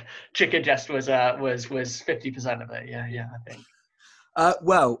 yeah. Chicken chest was 50% of it. Yeah, I think.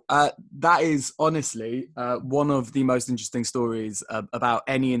 That is honestly one of the most interesting stories about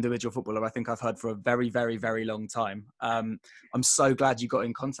any individual footballer I think I've heard for a very, very, very long time. I'm so glad you got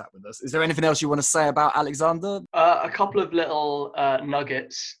in contact with us. Is there anything else you want to say about Alexander? A couple of little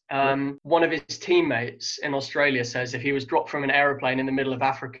nuggets. One of his teammates in Australia says if he was dropped from an aeroplane in the middle of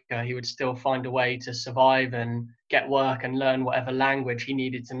Africa, he would still find a way to survive and get work and learn whatever language he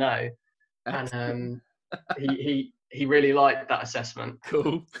needed to know. And he really liked that assessment.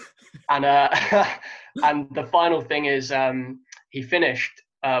 Cool. And and the final thing is he finished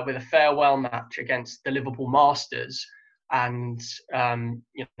with a farewell match against the Liverpool Masters, and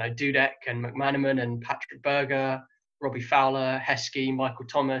Dudek and McManaman and Patrick Berger, Robbie Fowler, Heskey, Michael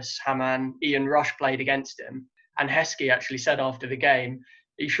Thomas, Hamann, Ian Rush played against him. And Heskey actually said after the game,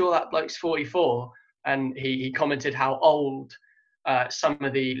 "Are you sure that bloke's 44?" And he commented how old some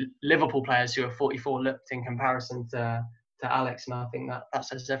of the Liverpool players who are 44 looked in comparison to Alex, and I think that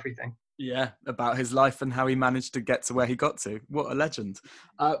says everything. Yeah, about his life and how he managed to get to where he got to. What a legend.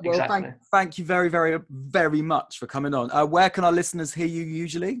 Exactly. Thank you very, very, very much for coming on. Where can our listeners hear you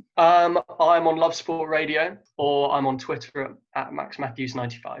usually? I'm on Love Sport Radio, or I'm on Twitter at Max Matthews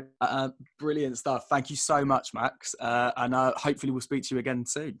 95. Brilliant stuff. Thank you so much, Max. And hopefully we'll speak to you again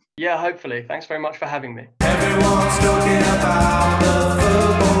soon. Yeah, hopefully. Thanks very much for having me. Everyone's talking about the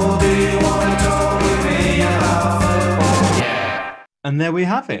football. Do you want to talk with me about football? Yeah. And there we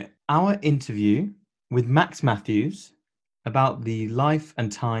have it. Our interview with Max Matthews about the life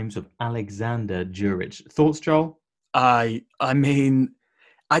and times of Alexander Djuric. Thoughts, Joel? I mean,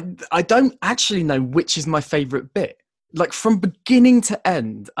 I don't actually know which is my favourite bit. Like from beginning to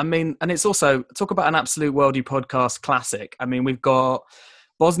end. I mean, and it's also, talk about an absolute worldie podcast classic. I mean, we've got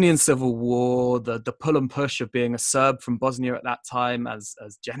Bosnian Civil War, the pull and push of being a Serb from Bosnia at that time as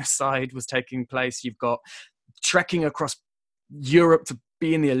genocide was taking place. You've got trekking across Europe to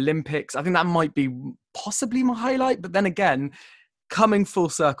be in the Olympics. I think that might be possibly my highlight. But then again, coming full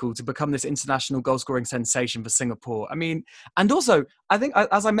circle to become this international goal-scoring sensation for Singapore. I mean, and also, I think,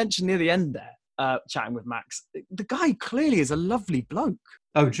 as I mentioned near the end there, chatting with Max, the guy clearly is a lovely bloke.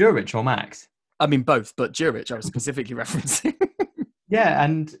 Oh, Djuric or Max? I mean, both, but Djuric I was specifically referencing. Yeah,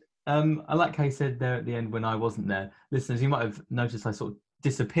 and I like how you said there at the end when I wasn't there. Listeners, you might have noticed I sort of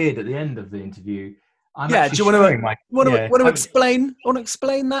disappeared at the end of the interview. Do you want to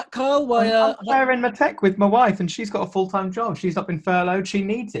explain that, Carl? Why I'm sharing my tech with my wife, and she's got a full-time job. She's not been furloughed. She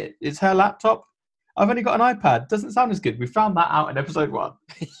needs it. It's her laptop. I've only got an iPad. Doesn't sound as good. We found that out in episode 1.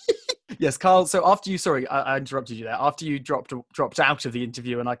 Yes, Carl. So after you, I interrupted you there. After you dropped out of the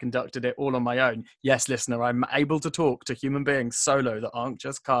interview and I conducted it all on my own. Yes, listener, I'm able to talk to human beings solo that aren't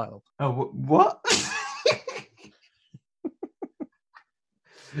just Kyle. Oh, what?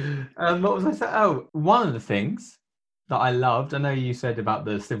 What was I saying? Oh, one of the things that I loved, I know you said about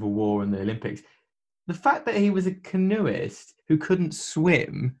the Civil War and the Olympics, the fact that he was a canoeist who couldn't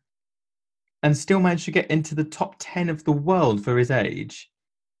swim and still managed to get into the top 10 of the world for his age.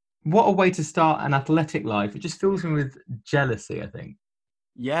 What a way to start an athletic life. It just fills me with jealousy, I think.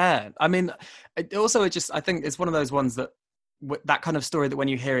 Yeah. I mean, I think it's one of those ones that kind of story that when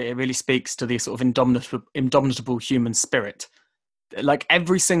you hear it, it really speaks to the sort of indomitable human spirit. Like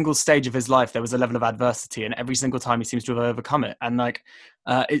every single stage of his life, there was a level of adversity, and every single time he seems to have overcome it. And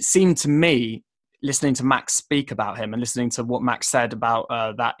it seemed to me, listening to Max speak about him and listening to what Max said about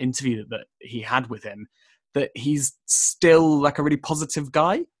that interview that he had with him, that he's still like a really positive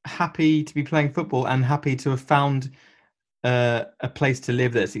guy. Happy to be playing football and happy to have found a place to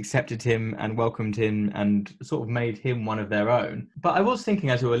live that's accepted him and welcomed him and sort of made him one of their own. But I was thinking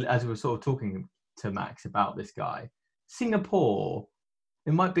as we were sort of talking to Max about this guy, Singapore,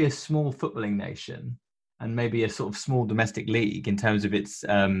 it might be a small footballing nation and maybe a sort of small domestic league in terms of its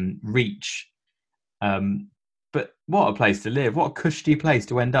reach. But what a place to live. What a cushy place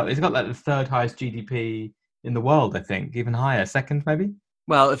to end up. It's got like the third highest GDP in the world, I think. Even higher, second maybe?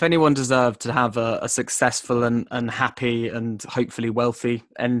 Well, if anyone deserved to have a successful and happy and hopefully wealthy,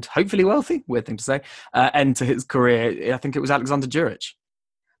 weird thing to say, end to his career, I think it was Alexander Djuric.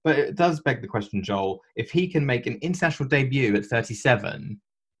 But it does beg the question, Joel, if he can make an international debut at 37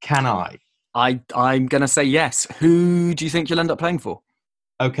 Can I? I'm going to say yes. Who do you think you'll end up playing for?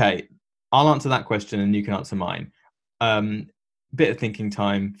 Okay, I'll answer that question and you can answer mine. Bit of thinking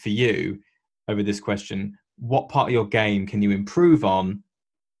time for you over this question. What part of your game can you improve on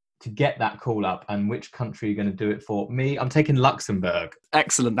to get that call up, and which country are you going to do it for? Me, I'm taking Luxembourg.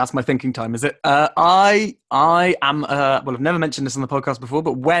 Excellent. That's my thinking time, is it? I am, well, I've never mentioned this on the podcast before,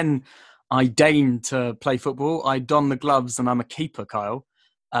 but when I deign to play football, I don the gloves and I'm a keeper, Kyle.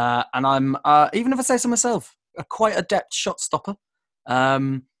 And I'm, even if I say so myself, a quite adept shot stopper. I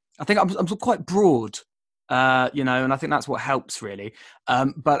think I'm quite broad, and I think that's what helps really.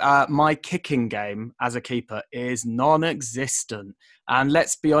 But my kicking game as a keeper is non-existent. And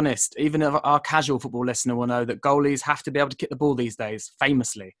let's be honest, even if our casual football listener will know that goalies have to be able to kick the ball these days,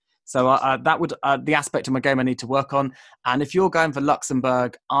 famously. So that would the aspect of my game I need to work on. And if you're going for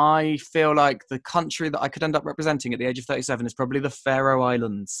Luxembourg, I feel like the country that I could end up representing at the age of 37 is probably the Faroe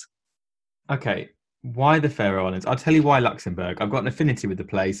Islands. Okay, why the Faroe Islands? I'll tell you why Luxembourg. I've got an affinity with the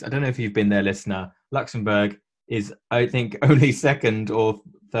place. I don't know if you've been there, listener. Luxembourg is, I think, only second or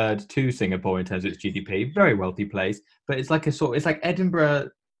third to Singapore in terms of its GDP. Very wealthy place, but it's like it's like Edinburgh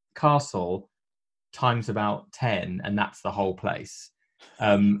Castle times about 10, and that's the whole place.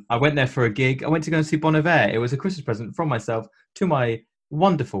 I went there for a gig. I went to go and see Bon Iver. It was a Christmas present from myself to my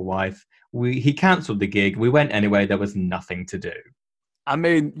wonderful wife. He cancelled the gig. We went anyway. There was nothing to do. I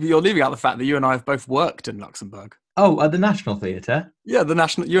mean, you're leaving out the fact that you and I have both worked in Luxembourg. Oh, at the National Theatre? Yeah,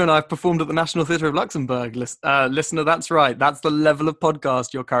 you and I have performed at the National Theatre of Luxembourg. Listener, that's right. That's the level of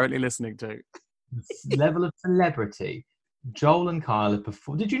podcast you're currently listening to. Level of celebrity. Joel and Kyle have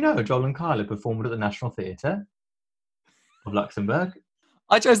performed. Did you know Joel and Kyle have performed at the National Theatre of Luxembourg?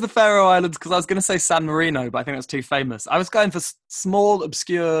 I chose the Faroe Islands because I was going to say San Marino, but I think that's too famous. I was going for small,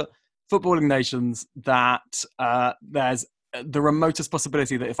 obscure footballing nations that there's the remotest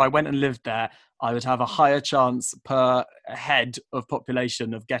possibility that if I went and lived there, I would have a higher chance per head of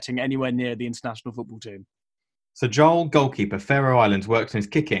population of getting anywhere near the international football team. So Joel, goalkeeper, Faroe Islands, works on his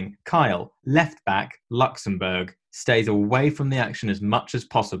kicking. Kyle, left back, Luxembourg, stays away from the action as much as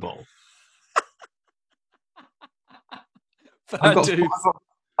possible. I've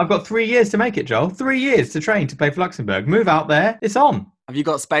got 3 years to make it, Joel. 3 years to train to play for Luxembourg. Move out there. It's on. Have you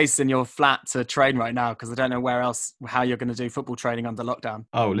got space in your flat to train right now? Because I don't know how you're going to do football training under lockdown.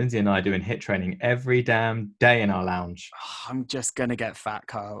 Oh, Lindsay and I are doing HIIT training every damn day in our lounge. I'm just going to get fat,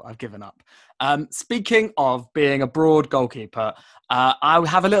 Kyle. I've given up. Speaking of being a broad goalkeeper, I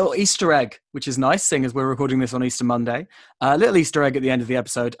have a little Easter egg, which is nice, seeing as we're recording this on Easter Monday. A little Easter egg at the end of the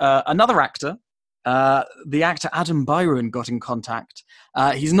episode. Another actor, the actor Adam Byron, got in contact.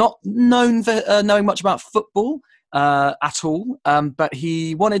 He's not known for knowing much about football at all, but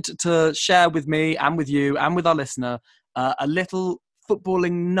he wanted to share with me and with you and with our listener a little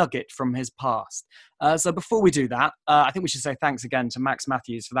footballing nugget from his past. So before we do that, I think we should say thanks again to Max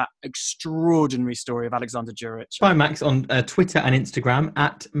Matthews for that extraordinary story of Alexander Djuric. Find Max on Twitter and Instagram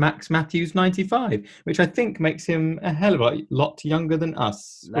at MaxMatthews95, which I think makes him a hell of a lot younger than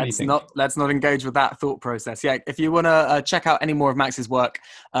us. Let's not engage with that thought process. Yeah, if you want to check out any more of Max's work,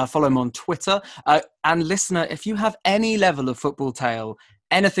 follow him on Twitter. And listener, if you have any level of football tale,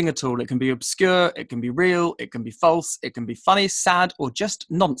 anything at all, it can be obscure, it can be real, it can be false, it can be funny, sad, or just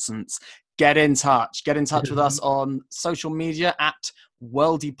nonsense. Get in touch. Get in touch with us on social media at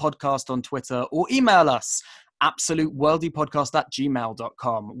Worldy Podcast on Twitter, or email us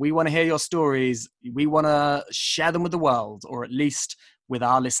absoluteworldypodcast@gmail.com. We want to hear your stories. We want to share them with the world, or at least with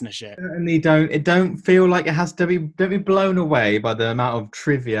our listenership. Certainly don't feel like it has to be. Don't be blown away by the amount of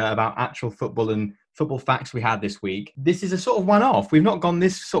trivia about actual football and football facts we had this week. This is a sort of one-off. We've not gone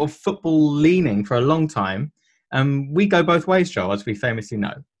this sort of football leaning for a long time. We go both ways, Joel, as we famously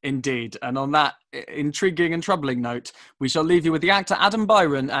know. Indeed. And on that intriguing and troubling note, we shall leave you with the actor Adam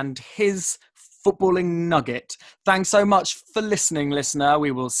Byron and his footballing nugget. Thanks so much for listening, listener.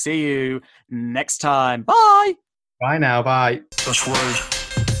 We will see you next time. Bye. Bye now. Bye. That's right.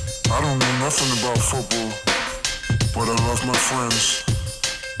 I don't know nothing about football, but I love my friends,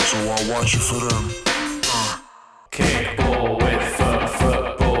 so I'll watch it for them. Kickball with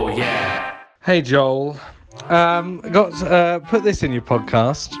football, yeah. Hey Joel, put this in your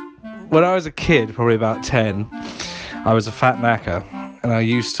podcast. When I was a kid, probably about 10, I was a fat knacker, and I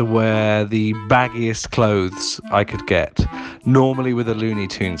used to wear the baggiest clothes I could get, normally with a Looney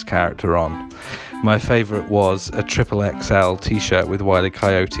Tunes character on. My favourite was a XXL t-shirt with Wile E.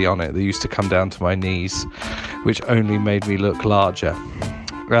 Coyote on it that used to come down to my knees, which only made me look larger.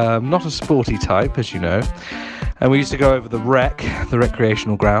 Not a sporty type, as you know. And we used to go over the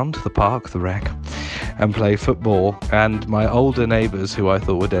recreational ground, the park, the rec, and play football. And my older neighbours, who I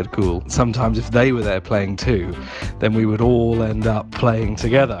thought were dead cool, sometimes if they were there playing too, then we would all end up playing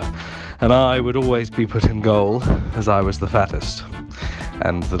together. And I would always be put in goal, as I was the fattest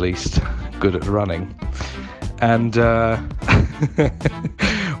and the least good at running. And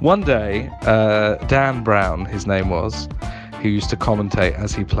one day, Dan Brown, his name was, who used to commentate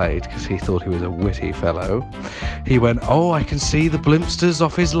as he played because he thought he was a witty fellow, he went, "Oh, I can see the Blimpsters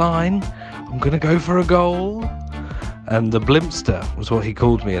off his line. I'm going to go for a goal." And the Blimpster was what he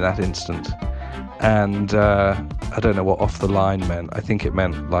called me in that instant. And I don't know what off the line meant. I think it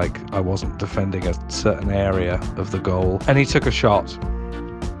meant like I wasn't defending a certain area of the goal. And he took a shot.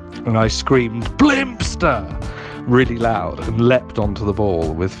 And I screamed, "Blimpster!" really loud and leapt onto the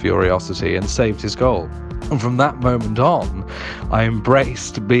ball with furiosity and saved his goal. And from that moment on, I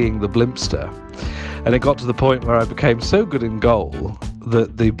embraced being the Blimpster. And it got to the point where I became so good in goal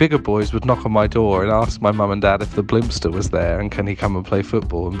that the bigger boys would knock on my door and ask my mum and dad if the Blimpster was there and can he come and play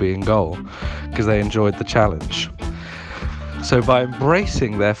football and be in goal, because they enjoyed the challenge. So by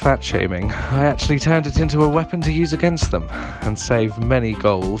embracing their fat shaming, I actually turned it into a weapon to use against them and saved many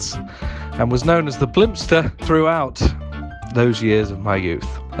goals, and was known as the Blimpster throughout those years of my youth.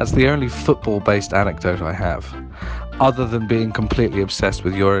 That's the only football-based anecdote I have, other than being completely obsessed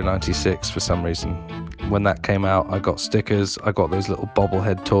with Euro 96 for some reason. When that came out, I got stickers, I got those little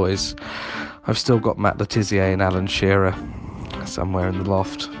bobblehead toys. I've still got Matt Letizia and Alan Shearer somewhere in the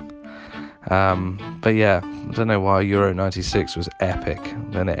loft. But yeah, I don't know why Euro 96 was epic.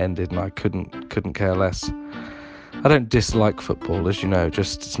 Then it ended and I couldn't care less. I don't dislike football, as you know,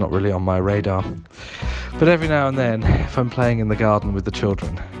 just it's not really on my radar. But every now and then, if I'm playing in the garden with the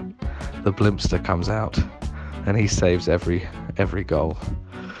children, the Blimpster comes out and he saves every goal.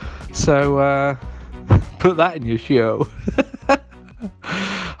 So put that in your show.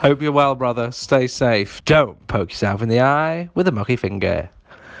 Hope you're well, brother. Stay safe. Don't poke yourself in the eye with a mucky finger.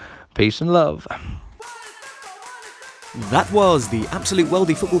 Peace and love. That was the Absolute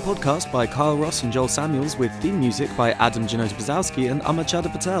Worldie Football Podcast by Kyle Ross and Joel Samuels, with theme music by Adam Janota-Bazowski and Amachada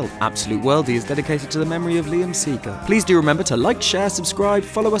Patel. Absolute Worldie is dedicated to the memory of Liam Seeker. Please do remember to like, share, subscribe,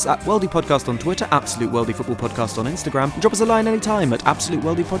 follow us at Worldie Podcast on Twitter, Absolute Worldie Football Podcast on Instagram, and drop us a line anytime at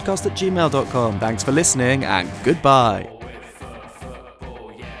absoluteworldiepodcast@gmail.com. Thanks for listening and goodbye.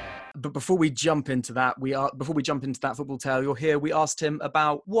 But before we jump into that football tale, you'll hear we asked him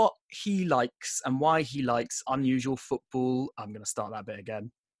about what he likes and why he likes unusual football. I'm going to start that bit again.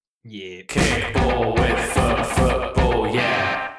 Yeah. Kickball with football, yeah.